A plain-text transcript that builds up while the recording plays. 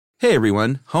Hey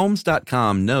everyone,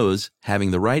 Homes.com knows having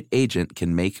the right agent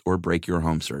can make or break your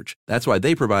home search. That's why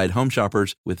they provide home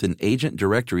shoppers with an agent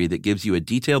directory that gives you a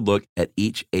detailed look at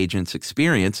each agent's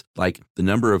experience, like the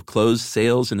number of closed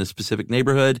sales in a specific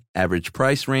neighborhood, average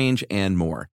price range, and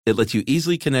more. It lets you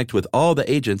easily connect with all the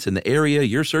agents in the area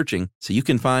you're searching so you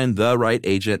can find the right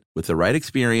agent with the right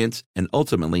experience and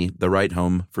ultimately the right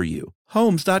home for you.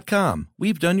 Homes.com.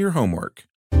 We've done your homework.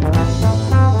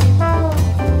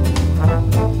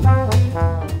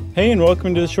 Hey, and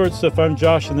welcome to the Short Stuff. I'm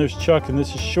Josh, and there's Chuck, and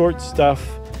this is Short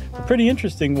Stuff, a pretty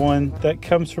interesting one that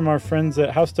comes from our friends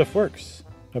at How Stuff Works,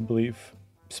 I believe.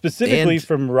 Specifically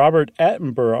from Robert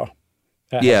Attenborough.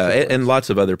 Yeah, and lots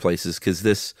of other places,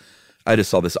 because I just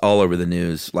saw this all over the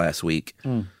news last week.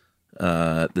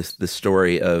 This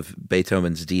story of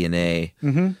Beethoven's DNA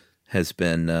has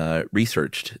been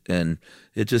researched, and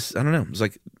it just, I don't know, it was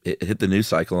like it hit the news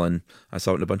cycle, and I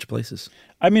saw it in a bunch of places.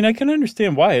 I mean, I can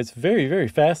understand why. It's very, very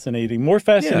fascinating, more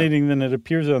fascinating than it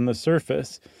appears on the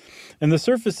surface. And the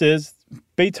surface is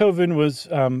Beethoven was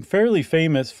fairly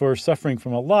famous for suffering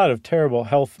from a lot of terrible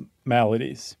health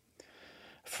maladies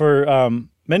for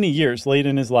many years, late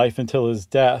in his life until his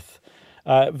death.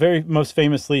 Very most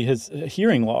famously, his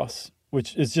hearing loss,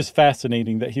 which is just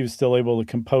fascinating that he was still able to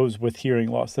compose with hearing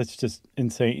loss. That's just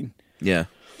insane. Yeah.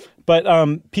 But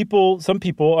some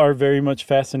people are very much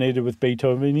fascinated with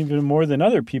Beethoven, even more than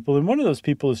other people. And one of those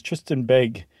people is Tristan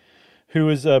Begg, who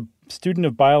is a student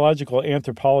of biological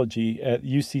anthropology at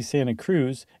UC Santa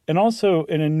Cruz and also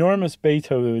an enormous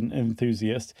Beethoven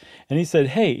enthusiast. And he said,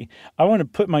 hey, I want to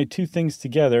put my two things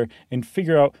together and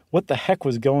figure out what the heck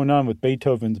was going on with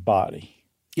Beethoven's body.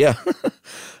 Yeah.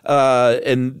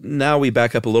 And now we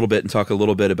back up a little bit and talk a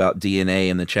little bit about DNA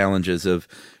and the challenges of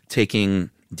taking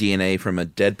DNA from a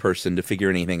dead person to figure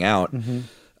anything out.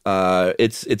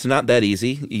 It's not that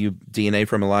easy. DNA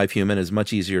from a live human is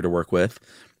much easier to work with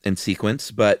and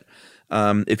sequence. But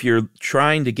if you're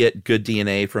trying to get good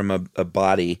DNA from a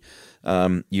body,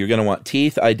 you're going to want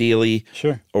teeth, ideally,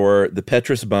 or the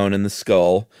petrous bone in the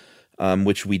skull,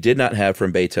 which we did not have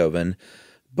from Beethoven.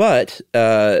 But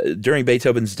during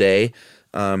Beethoven's day,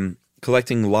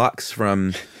 collecting locks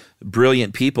from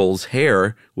brilliant people's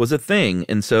hair was a thing.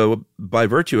 And so by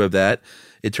virtue of that,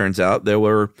 it turns out there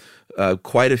were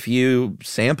quite a few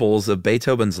samples of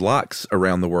Beethoven's locks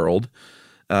around the world.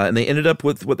 And they ended up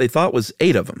with what they thought was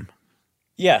 8 of them.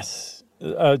 Yes.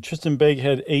 Tristan Begg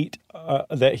had 8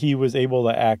 that he was able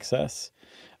to access.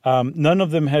 None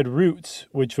of them had roots,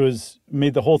 which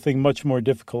made the whole thing much more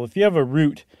difficult. If you have a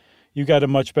root, you got a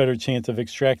much better chance of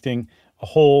extracting a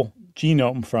whole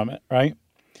genome from it, right?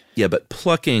 Yeah, but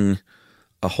plucking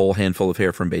a whole handful of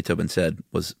hair from Beethoven's head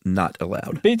was not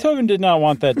allowed. Beethoven did not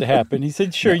want that to happen. He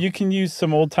said, sure, you can use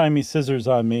some old-timey scissors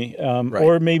on me,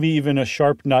 or maybe even a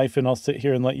sharp knife, and I'll sit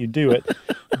here and let you do it.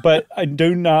 But I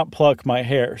do not pluck my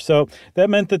hair. So that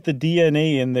meant that the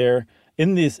DNA in there,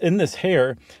 in this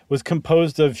hair, was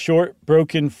composed of short,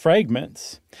 broken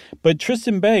fragments. But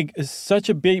Tristan Begg is such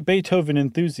a Beethoven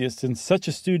enthusiast and such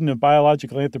a student of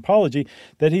biological anthropology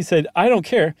that he said, I don't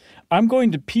care. I'm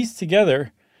going to piece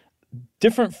together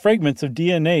different fragments of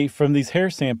DNA from these hair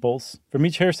samples, from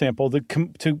each hair sample,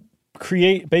 to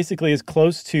create basically as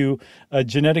close to a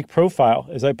genetic profile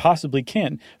as I possibly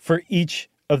can for each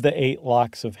of the 8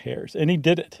 locks of hairs. And he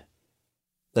did it.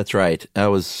 That's right. I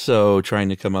was so trying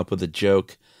to come up with a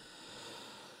joke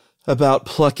about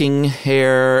plucking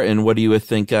hair and what do you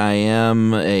think I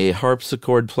am, a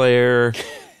harpsichord player?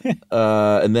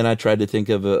 And then I tried to think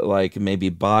of like maybe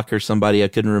Bach or somebody I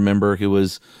couldn't remember who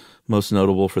was most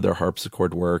notable for their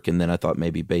harpsichord work. And then I thought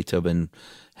maybe Beethoven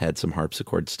had some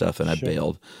harpsichord stuff, and I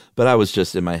bailed. But I was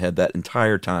just in my head that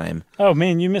entire time. Oh,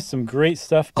 man, you missed some great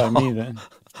stuff by me then.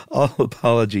 All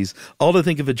apologies. All to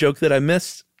think of a joke that I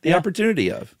missed the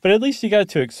opportunity of. But at least you got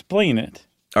to explain it.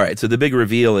 All right, so the big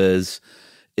reveal is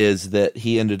that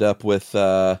he ended up with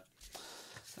 2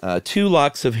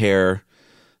 locks of hair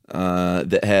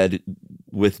that had,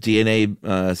 with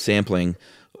DNA sampling,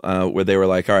 where they were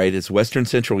like, all right, it's Western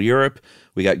Central Europe.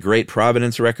 We got great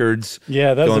provenance records.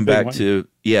 Yeah, that's going a big back one.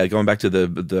 going back to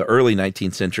the early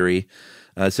 19th century.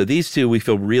 So these 2 we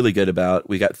feel really good about.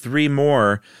 We got 3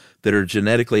 more that are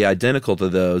genetically identical to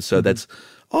those. So that's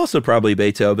also probably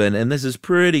Beethoven, and this is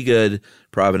pretty good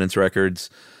provenance records.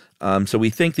 So we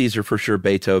think these are for sure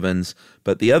Beethoven's,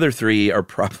 but the other 3 are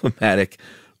problematic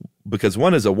because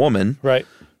one is a woman. Right.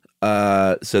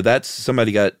 So that's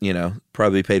somebody got,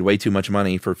 probably paid way too much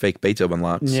money for fake Beethoven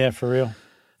locks. Yeah, for real.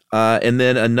 And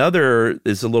then another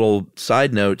is a little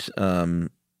side note.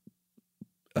 Beethoven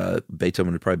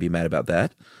would probably be mad about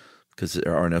that because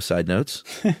there are no side notes.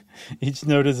 Each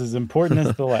note is as important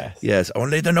as the last. Yes,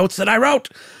 only the notes that I wrote.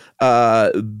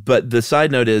 But the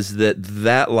side note is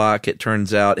that lock, it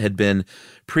turns out, had been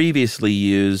previously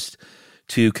used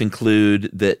to conclude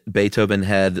that Beethoven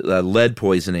had lead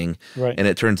poisoning. Right. And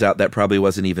it turns out that probably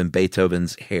wasn't even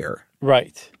Beethoven's hair.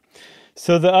 Right.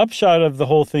 So the upshot of the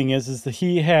whole thing is that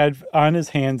he had on his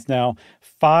hands now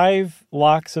 5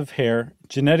 locks of hair,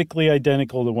 genetically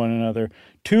identical to one another,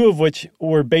 2 of which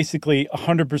were basically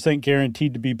 100%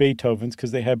 guaranteed to be Beethoven's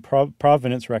because they had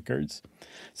provenance records.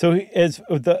 So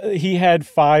he had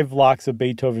 5 locks of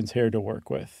Beethoven's hair to work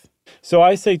with. So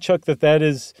I say, Chuck, that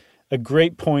is a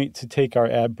great point to take our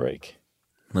ad break.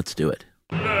 Let's do it.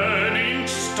 Learning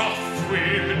stuff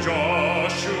with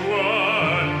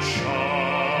Joshua and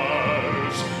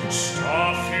Charles.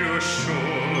 Stuff you should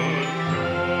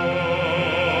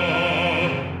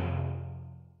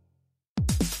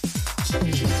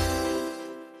know.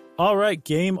 All right,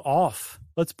 game off.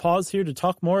 Let's pause here to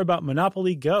talk more about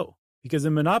Monopoly Go. Because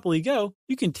in Monopoly Go,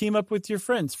 you can team up with your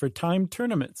friends for timed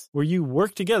tournaments where you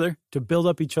work together to build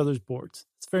up each other's boards.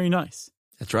 It's very nice.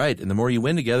 That's right. And the more you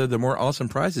win together, the more awesome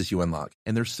prizes you unlock.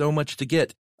 And there's so much to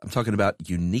get. I'm talking about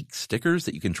unique stickers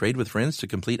that you can trade with friends to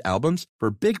complete albums for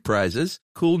big prizes,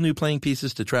 cool new playing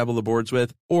pieces to travel the boards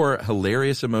with, or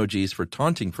hilarious emojis for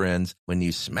taunting friends when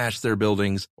you smash their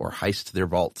buildings or heist their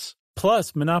vaults.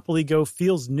 Plus, Monopoly Go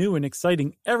feels new and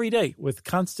exciting every day with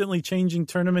constantly changing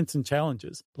tournaments and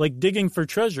challenges, like digging for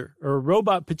treasure or a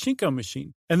robot pachinko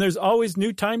machine. And there's always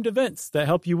new timed events that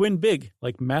help you win big,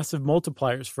 like massive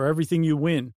multipliers for everything you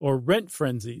win or rent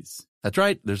frenzies. That's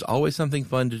right. There's always something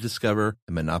fun to discover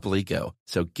in Monopoly Go.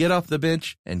 So get off the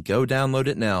bench and go download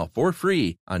it now for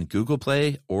free on Google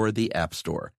Play or the App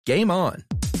Store. Game on!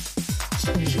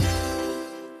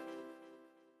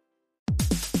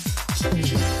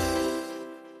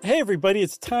 Hey everybody,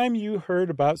 it's time you heard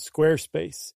about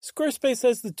Squarespace. Squarespace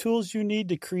has the tools you need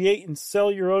to create and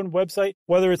sell your own website.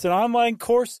 Whether it's an online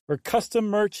course or custom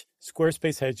merch,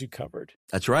 Squarespace has you covered.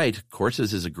 That's right.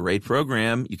 Courses is a great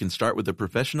program. You can start with a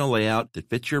professional layout that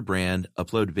fits your brand,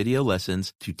 upload video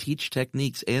lessons to teach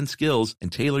techniques and skills,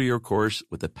 and tailor your course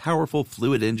with a powerful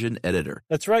Fluid Engine editor.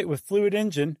 That's right. With Fluid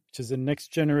Engine, which is a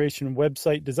next-generation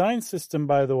website design system,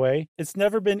 by the way, it's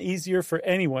never been easier for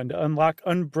anyone to unlock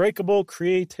unbreakable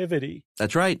creativity.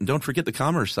 That's right. And don't forget the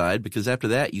commerce side, because after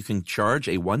that, you can charge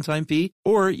a one-time fee,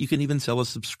 or you can even sell a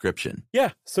subscription.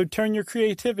 Yeah, so turn your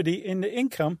creativity into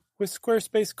income with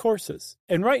Squarespace courses.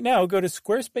 And right now, go to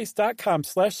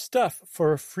squarespace.com/stuff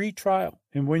for a free trial.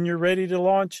 And when you're ready to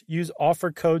launch, use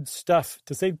offer code STUFF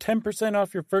to save 10%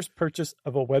 off your first purchase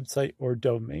of a website or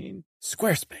domain.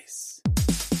 Squarespace.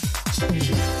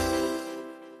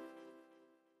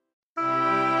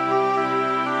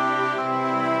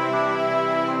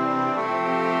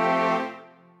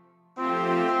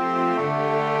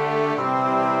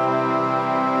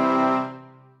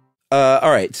 All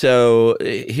right, so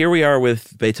here we are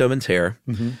with Beethoven's hair,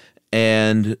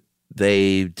 and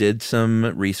they did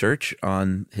some research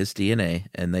on his DNA,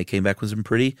 and they came back with some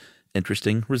pretty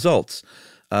interesting results.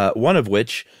 One of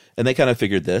which, and they kind of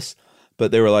figured this,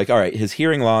 but they were like, all right, his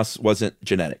hearing loss wasn't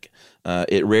genetic.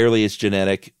 It rarely is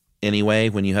genetic anyway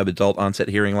when you have adult onset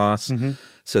hearing loss.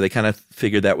 So they kind of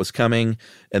figured that was coming,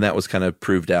 and that was kind of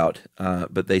proved out.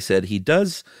 But they said he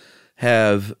does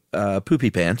have poopy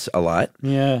pants a lot.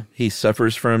 Yeah. He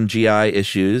suffers from GI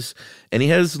issues, and he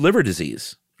has liver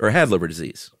disease, or had liver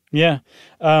disease. Yeah.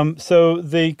 So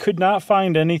they could not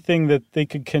find anything that they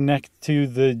could connect to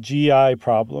the GI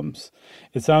problems.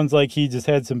 It sounds like he just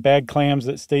had some bad clams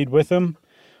that stayed with him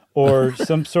or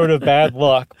some sort of bad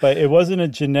luck, but it wasn't a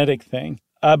genetic thing.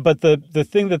 But the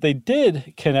thing that they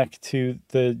did connect to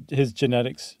his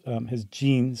genetics, his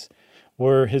genes,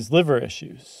 were his liver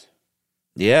issues.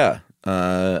 Yeah.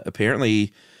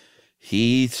 Apparently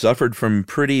he suffered from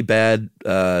pretty bad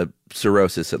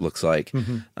cirrhosis, it looks like.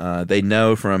 They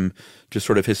know from just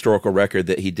sort of historical record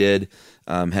that he did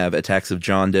have attacks of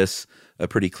jaundice, a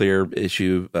pretty clear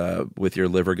issue with your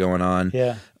liver going on.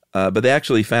 Yeah. But they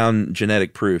actually found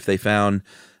genetic proof. They found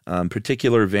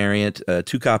particular variant,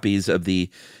 2 copies of the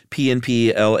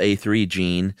PNPLA3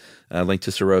 gene linked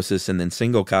to cirrhosis, and then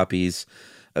single copies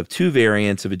of 2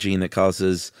 variants of a gene that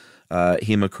causes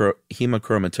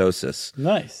hemochromatosis.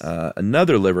 Nice.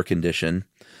 Another liver condition.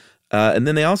 And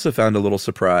then they also found a little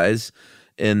surprise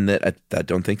in that I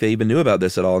don't think they even knew about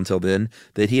this at all until then,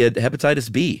 that he had hepatitis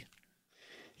B.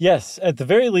 Yes, at the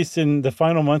very least in the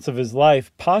final months of his life,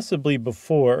 possibly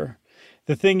before.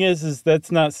 The thing is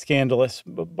that's not scandalous.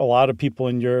 A lot of people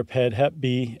in Europe had Hep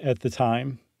B at the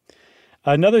time.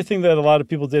 Another thing that a lot of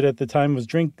people did at the time was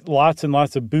drink lots and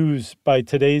lots of booze by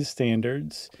today's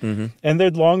standards. Mm-hmm. And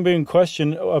there'd long been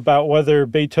question about whether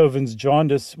Beethoven's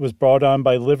jaundice was brought on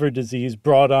by liver disease,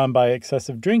 brought on by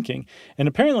excessive drinking. And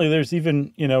apparently there's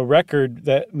even, record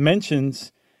that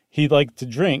mentions he liked to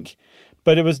drink,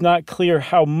 but it was not clear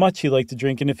how much he liked to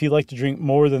drink and if he liked to drink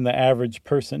more than the average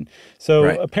person. So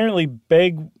apparently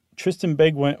Tristan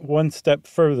Begg went one step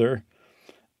further,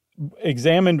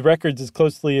 examined records as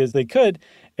closely as they could,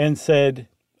 and said,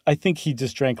 I think he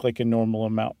just drank like a normal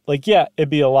amount. Like, yeah, it'd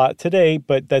be a lot today,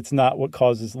 but that's not what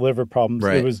causes liver problems.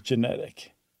 Right. It was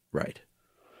genetic. Right.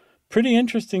 Pretty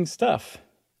interesting stuff.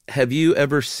 Have you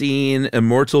ever seen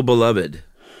Immortal Beloved?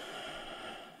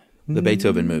 The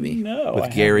Beethoven movie. No.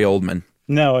 With Gary Oldman.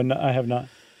 No, I have not.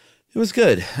 It was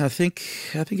good. I think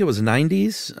it was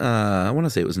 90s. I want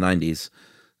to say it was 90s.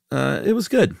 It was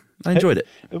good. I enjoyed it.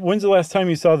 When's the last time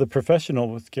you saw The Professional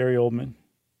with Gary Oldman?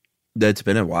 That's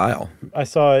been a while. I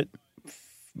saw it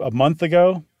a month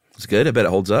ago. It's good. I bet it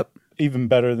holds up. Even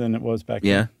better than it was back then.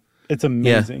 Yeah. It's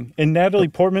amazing. Yeah. And Natalie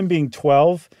Portman being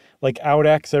 12, like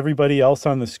outacts everybody else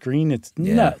on the screen. It's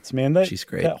nuts, man. She's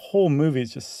great. That whole movie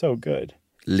is just so good.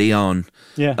 Leon.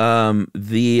 Yeah.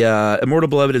 The Immortal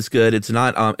Beloved is good. It's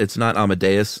not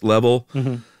Amadeus level.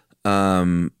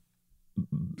 Mm-hmm.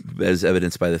 As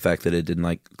evidenced by the fact that it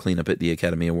didn't clean up at the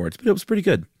Academy Awards, but it was pretty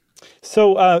good.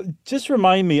 So just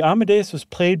remind me, Amadeus was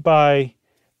played by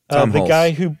the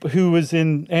guy who was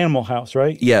in Animal House,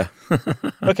 right? Yeah.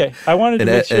 Okay, I wanted to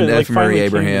make sure. And F. Murray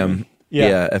Abraham.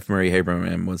 Yeah, F. Murray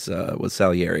Abraham was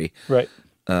Salieri. Right.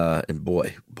 And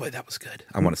boy, that was good.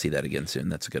 I want to see that again soon.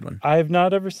 That's a good one. I have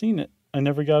not ever seen it. I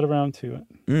never got around to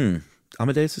it.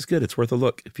 Amadeus is good. It's worth a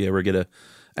look if you ever get a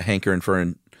hankering for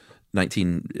an I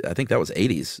think that was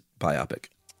 80s biopic.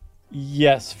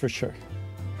 Yes, for sure.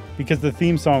 Because the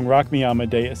theme song Rock Me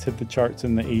Amadeus hit the charts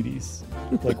in the 80s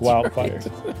like wildfire.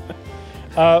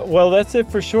 Right. Well, that's it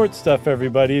for short stuff,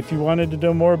 everybody. If you wanted to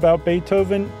know more about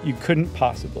Beethoven, you couldn't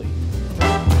possibly.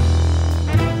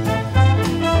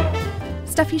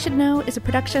 Stuff You Should Know is a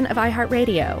production of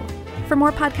iHeartRadio. For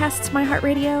more podcasts from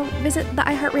iHeartRadio, visit the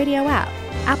iHeartRadio app,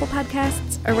 Apple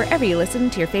Podcasts, or wherever you listen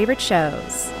to your favorite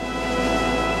shows.